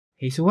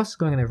Hey, so what's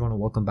going on everyone, and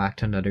welcome back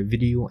to another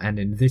video. And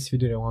in this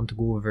video that I want to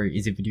go over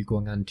is a video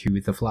going on to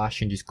The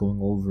Flash and just going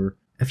over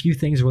a few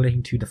things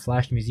relating to the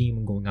Flash Museum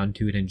and going on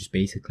to it and just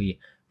basically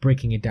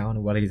breaking it down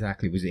and what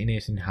exactly was in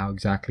it and how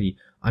exactly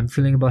I'm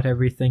feeling about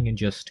everything, and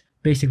just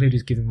basically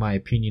just giving my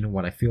opinion on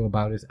what I feel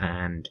about it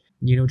and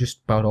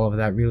just about all of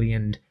that really.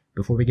 And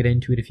before we get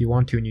into it, if you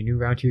want to and you're new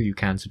around here, you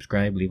can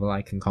subscribe, leave a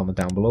like and comment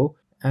down below.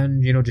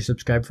 And just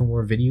subscribe for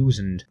more videos,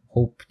 and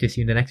hope to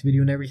see you in the next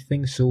video and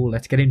everything. So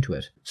let's get into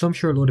it. So I'm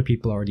sure a lot of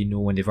people already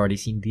know and they've already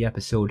seen the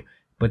episode,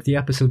 but the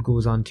episode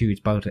goes on to, it's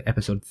about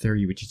episode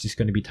 30, which is just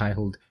going to be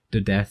titled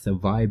The Death of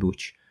Vibe,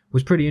 which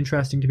was pretty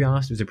interesting, to be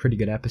honest. It was a pretty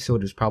good episode.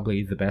 It was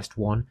probably the best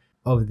one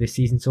of this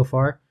season so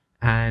far,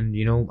 and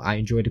I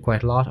enjoyed it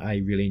quite a lot. I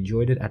really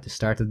enjoyed it. At the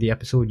start of the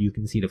episode, you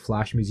can see the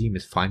Flash Museum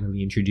is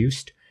finally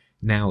introduced.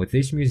 Now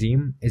this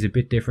museum is a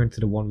bit different to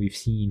the one we've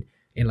seen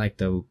in like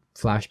the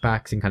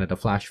flashbacks and kind of the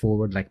flash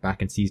forward like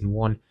back in season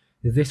 1.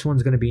 This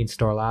one's going to be in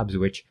Star Labs,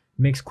 which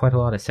makes quite a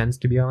lot of sense,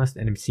 to be honest,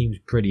 and it seems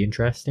pretty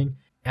interesting.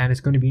 And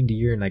it's going to be in the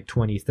year in like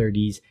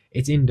 2030s.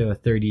 It's in the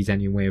 30s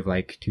anyway, of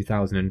like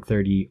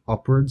 2030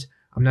 upwards.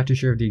 I'm not too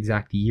sure of the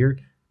exact year,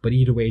 but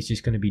either way it's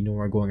just going to be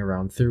Nora going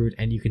around through it,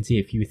 and you can see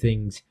a few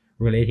things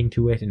relating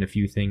to it and a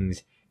few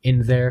things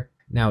in there.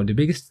 Now the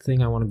biggest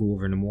thing I want to go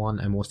over, number one,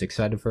 I'm most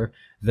excited for,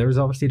 there's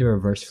obviously the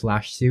Reverse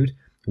Flash suit,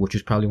 which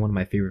is probably one of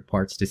my favorite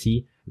parts to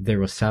see. There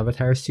was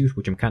Savitar's suit,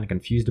 which I'm kind of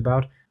confused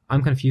about.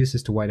 I'm confused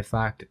as to why the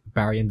fact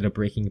Barry ended up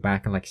breaking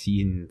back in like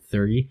season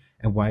 30,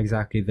 and why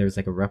exactly there's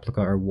like a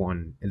replica or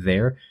one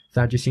there.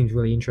 That just seems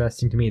really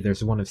interesting to me.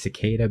 There's one of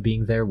Cicada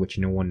being there, which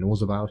no one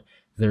knows about.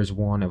 There's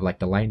one of like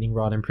the lightning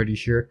rod, I'm pretty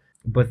sure.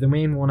 But the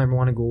main one I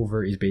want to go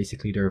over is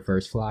basically the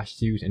Reverse Flash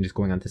suit, and just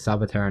going on to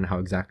Savitar and how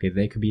exactly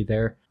they could be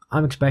there.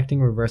 I'm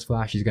expecting Reverse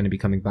Flash is going to be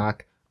coming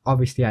back.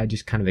 Obviously I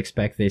just kind of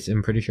expect this.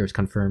 I'm pretty sure it's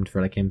confirmed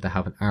for like him to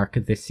have an arc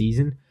this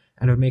season,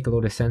 and it would make a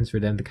lot of sense for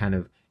them to kind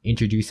of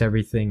introduce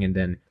everything. And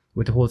then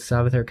with the whole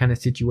Savitar kind of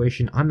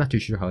situation, I'm not too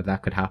sure how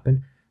that could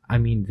happen. I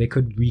mean, they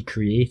could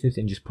recreate it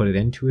and just put it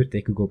into it.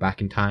 They could go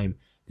back in time.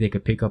 They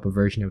could pick up a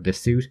version of the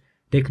suit.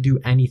 They could do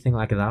anything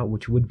like that,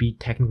 which would be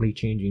technically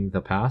changing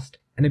the past.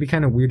 And it'd be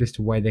kind of weird as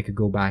to why they could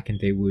go back and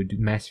they would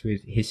mess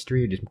with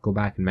history or just go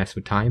back and mess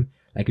with time.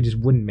 Like, it just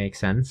wouldn't make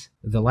sense.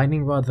 The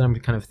lightning rod that I'm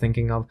kind of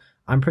thinking of,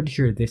 I'm pretty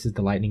sure this is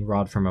the lightning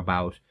rod from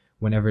about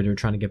whenever they're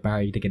trying to get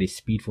Barry to get his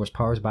Speed Force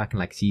powers back in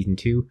like season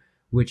 2,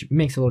 which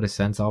makes a lot of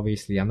sense.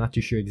 Obviously I'm not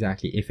too sure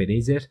exactly if it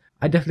is it.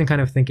 I definitely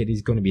kind of think it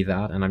is going to be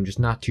that, and I'm just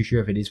not too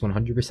sure if it is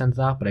 100%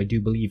 that, but I do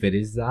believe it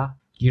is that,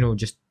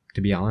 just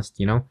to be honest.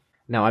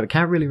 Now I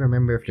can't really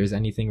remember if there's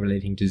anything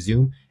relating to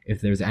Zoom, if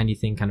there's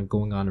anything kind of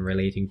going on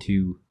relating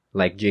to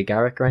like Jay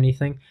Garrick or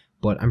anything,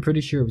 but I'm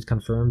pretty sure it was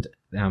confirmed,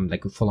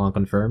 like full on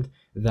confirmed,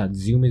 that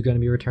Zoom is going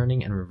to be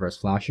returning and Reverse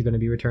Flash are going to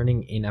be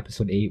returning in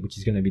episode 8, which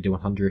is going to be the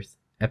 100th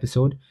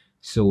episode.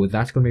 So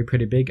that's going to be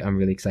pretty big. I'm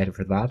really excited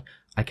for that.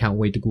 I can't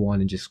wait to go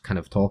on and just kind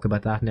of talk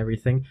about that and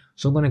everything.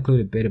 So I'm going to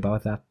include a bit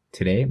about that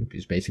today,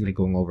 just basically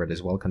going over it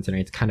as well,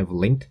 considering it's kind of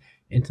linked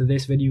into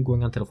this video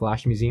going on to the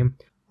Flash Museum.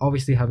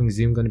 Obviously having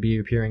Zoom going to be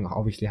appearing,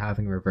 obviously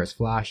having Reverse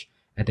Flash,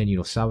 and then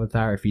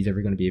Savitar, if he's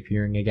ever going to be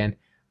appearing again.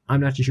 I'm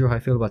not too sure how I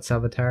feel about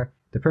Savitar.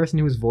 The person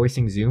who was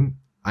voicing Zoom,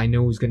 I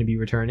know is going to be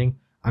returning.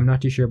 I'm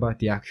not too sure about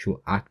the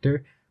actual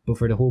actor, but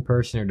for the whole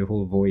person or the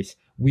whole voice,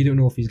 we don't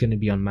know if he's going to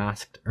be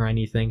unmasked or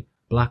anything.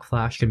 Black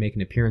Flash can make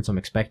an appearance, I'm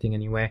expecting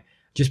anyway,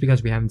 just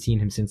because we haven't seen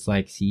him since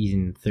like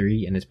season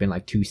 3, and it's been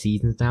like 2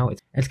 seasons now.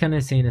 It's kind of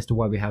insane as to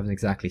why we haven't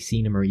exactly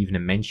seen him or even a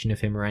mention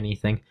of him or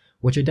anything,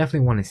 which I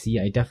definitely want to see.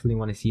 I definitely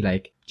want to see,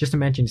 like, just a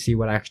mention to see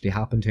what actually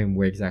happened to him,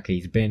 where exactly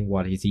he's been,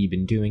 what has he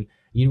been doing,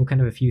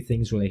 kind of a few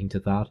things relating to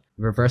that.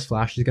 Reverse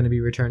Flash is going to be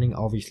returning,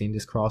 obviously, in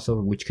this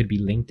crossover, which could be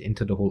linked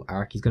into the whole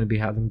arc he's going to be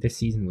having this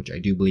season, which I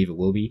do believe it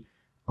will be.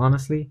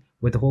 Honestly,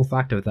 with the whole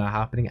fact of that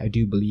happening, I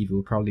do believe it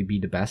will probably be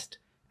the best.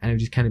 And it would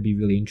just kind of be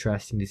really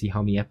interesting to see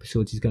how many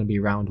episodes he's going to be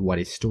around, what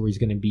his story is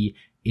going to be.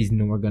 Is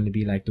Noah going to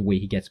be like the way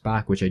he gets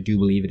back, which I do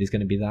believe it is going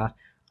to be that.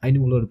 I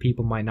know a lot of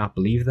people might not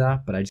believe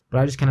that, but I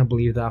just kind of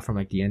believe that from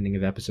like the ending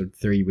of episode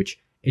 3, which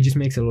it just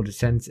makes a lot of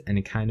sense, and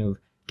it kind of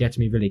gets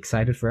me really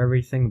excited for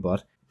everything.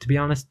 But to be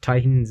honest,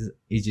 Titans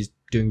is just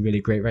doing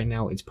really great right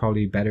now. It's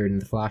probably better than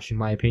The Flash in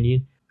my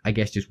opinion. I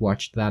guess just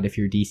watch that if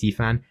you're a DC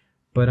fan.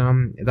 But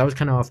that was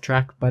kind of off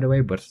track, by the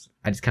way, but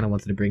I just kind of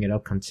wanted to bring it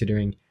up,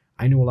 considering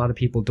I know a lot of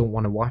people don't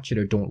want to watch it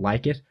or don't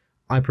like it.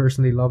 I'm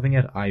personally loving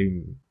it.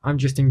 I'm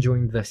just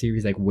enjoying the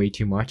series like way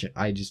too much.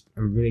 I'm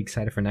really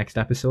excited for next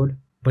episode.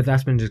 But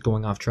that's been just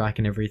going off track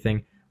and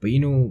everything. But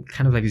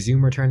kind of like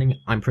Zoom returning,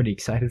 I'm pretty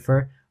excited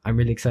for. I'm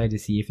really excited to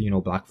see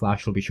if Black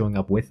Flash will be showing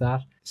up with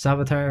that.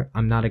 Savitar,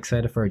 I'm not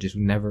excited for. I just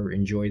never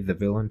enjoyed the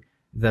villain.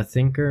 The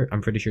Thinker,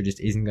 I'm pretty sure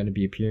just isn't going to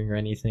be appearing or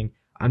anything.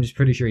 I'm just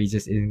pretty sure he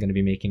just isn't going to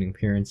be making an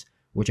appearance,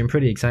 which I'm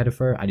pretty excited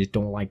for. I just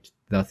don't like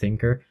the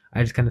Thinker.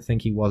 I just kind of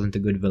think he wasn't a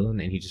good villain,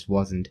 and he just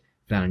wasn't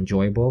that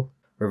enjoyable.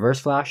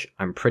 Reverse Flash,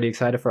 I'm pretty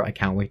excited for. I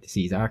can't wait to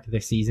see his arc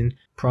this season.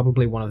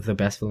 Probably one of the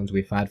best villains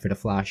we've had for the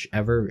Flash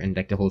ever, and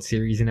like the whole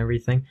series and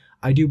everything.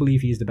 I do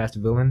believe he's the best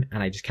villain,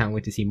 and I just can't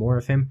wait to see more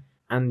of him.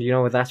 And you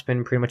know, that's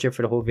been pretty much it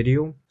for the whole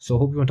video. So I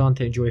hope you went on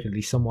to enjoy it at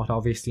least somewhat,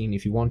 obviously, and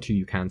if you want to,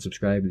 you can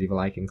subscribe, leave a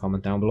like and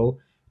comment down below.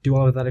 Do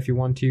all of that if you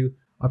want to.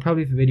 I'll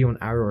probably have a video on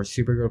Arrow or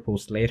Supergirl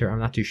post later. I'm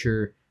not too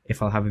sure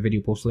if I'll have a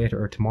video post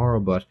later or tomorrow,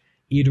 but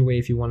either way,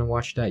 if you want to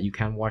watch that, you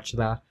can watch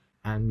that.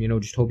 And you know,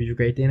 just hope you have a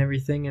great day and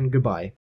everything, and goodbye.